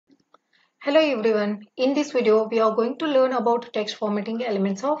Hello everyone. In this video, we are going to learn about text formatting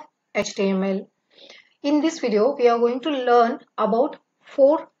elements of HTML. In this video, we are going to learn about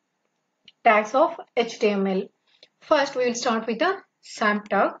 4 tags of HTML. First, we will start with the samp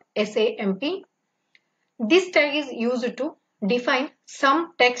tag, SAMP. This tag is used to define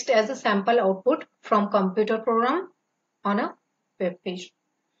some text as a sample output from computer program on a web page.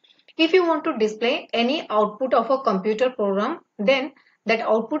 If you want to display any output of a computer program, then that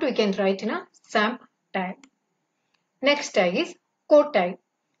output we can write in a samp tag. Next tag is code tag.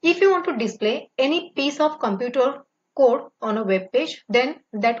 If you want to display any piece of computer code on a web page, then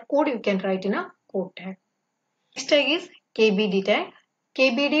that code you can write in a code tag. Next tag is KBD tag.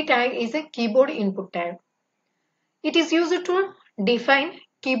 KBD tag is a keyboard input tag. It is used to define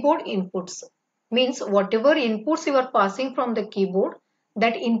keyboard inputs. Means whatever inputs you are passing from the keyboard,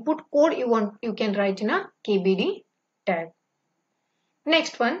 that input code you can write in a KBD tag.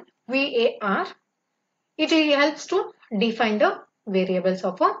 Next one, VAR. It helps to define the variables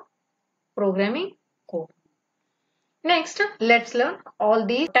of a programming code. Next, let's learn all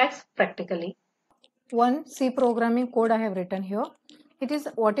these tags practically. One C programming code I have written here. It is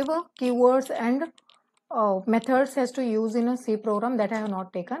whatever keywords and methods has to use in a C program that I have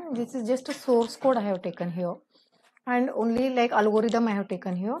not taken. This is just a source code I have taken here. And only like algorithm I have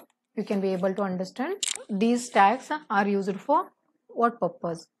taken here. You can be able to understand these tags are used for what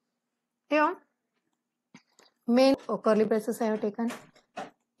purpose. Here, main curly braces I have taken.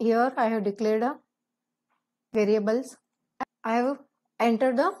 Here I have declared a variables. I have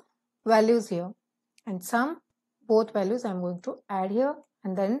entered the values here and both values I am going to add here,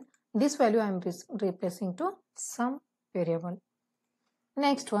 and then this value I am replacing to some variable.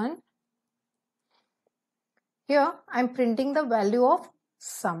 Next one, here I am printing the value of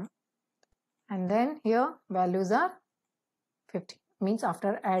sum, and then here values are 50, means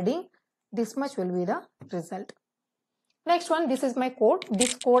after adding this much will be the result. Next one, this is my code.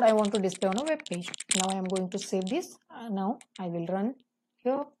 This code I want to display on a web page. Now I am going to save this. Now I will run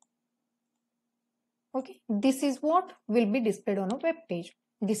here. Okay, this is what will be displayed on a web page.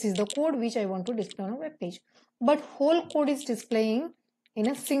 This is the code which I want to display on a web page. But whole code is displaying in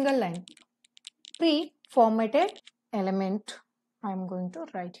a single line. Pre-formatted element I am going to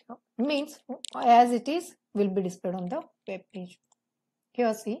write here. Means as it is will be displayed on the web page.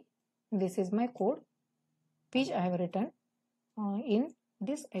 Here see, this is my code which I have written in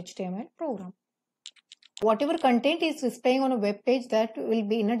this HTML program. Whatever content is displaying on a web page, that will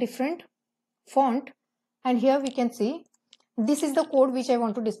be in a different font, and here we can see this is the code which I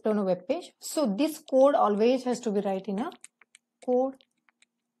want to display on a web page. So this code always has to be write in a code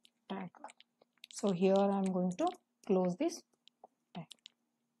tag. So here I am going to close this tag.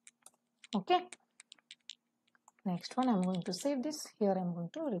 Okay. Next one I am going to save this. Here I am going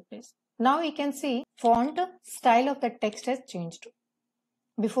to replace. Now you can see font style of the text has changed.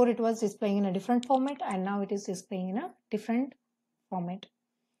 Before it was displaying in a different format, and now it is displaying in a different format.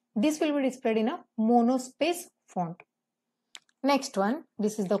 This will be displayed in a monospace font. Next one,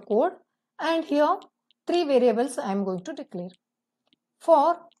 this is the code, and here 3 variables I am going to declare.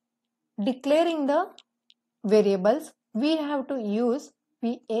 For declaring the variables, we have to use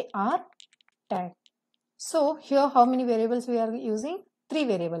VAR tag. So here how many variables we are using? 3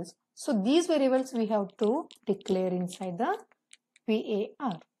 variables. So these variables we have to declare inside the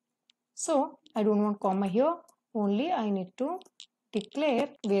VAR. So I don't want comma here, only I need to declare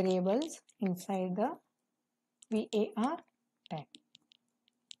variables inside the VAR tag.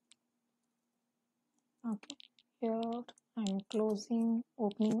 Okay, here I am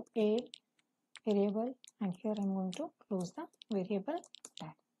opening a variable, and here I am going to close the variable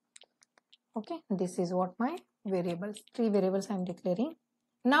tag. Okay, this is what my variables, 3 variables I am declaring.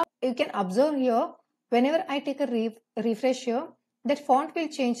 Now you can observe here, whenever I take a refresh here, that font will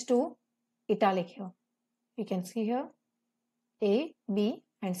change to italic here. You can see here A, B,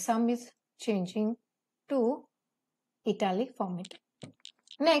 and sum is changing to italic format.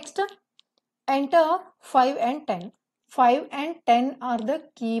 Next, enter 5 and 10. 5 and 10 are the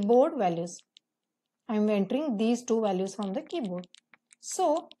keyboard values. I am entering these 2 values from the keyboard.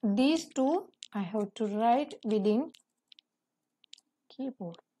 So these 2 I have to write within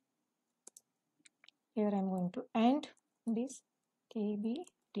keyboard. Here I am going to end this KBD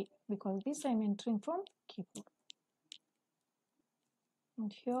because this I am entering from keyboard.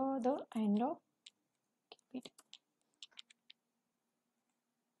 And here the end of KBD.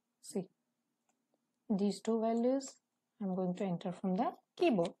 See, these 2 values I am going to enter from the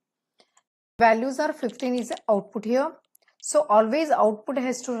keyboard. Values are 15 is the output here. So always output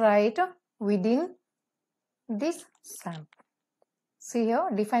has to write within this samp. See here,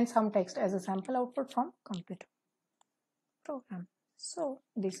 define some text as a sample output from computer program. So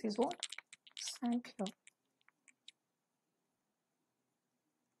this is what samp here.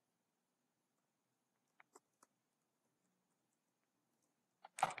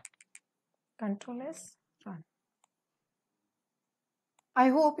 Control S, run. I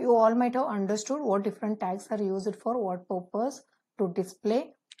hope you all might have understood what different tags are used for what purpose to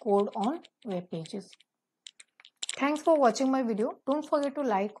display code on web pages. Thanks for watching my video. Don't forget to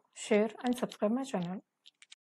like, share and subscribe my channel.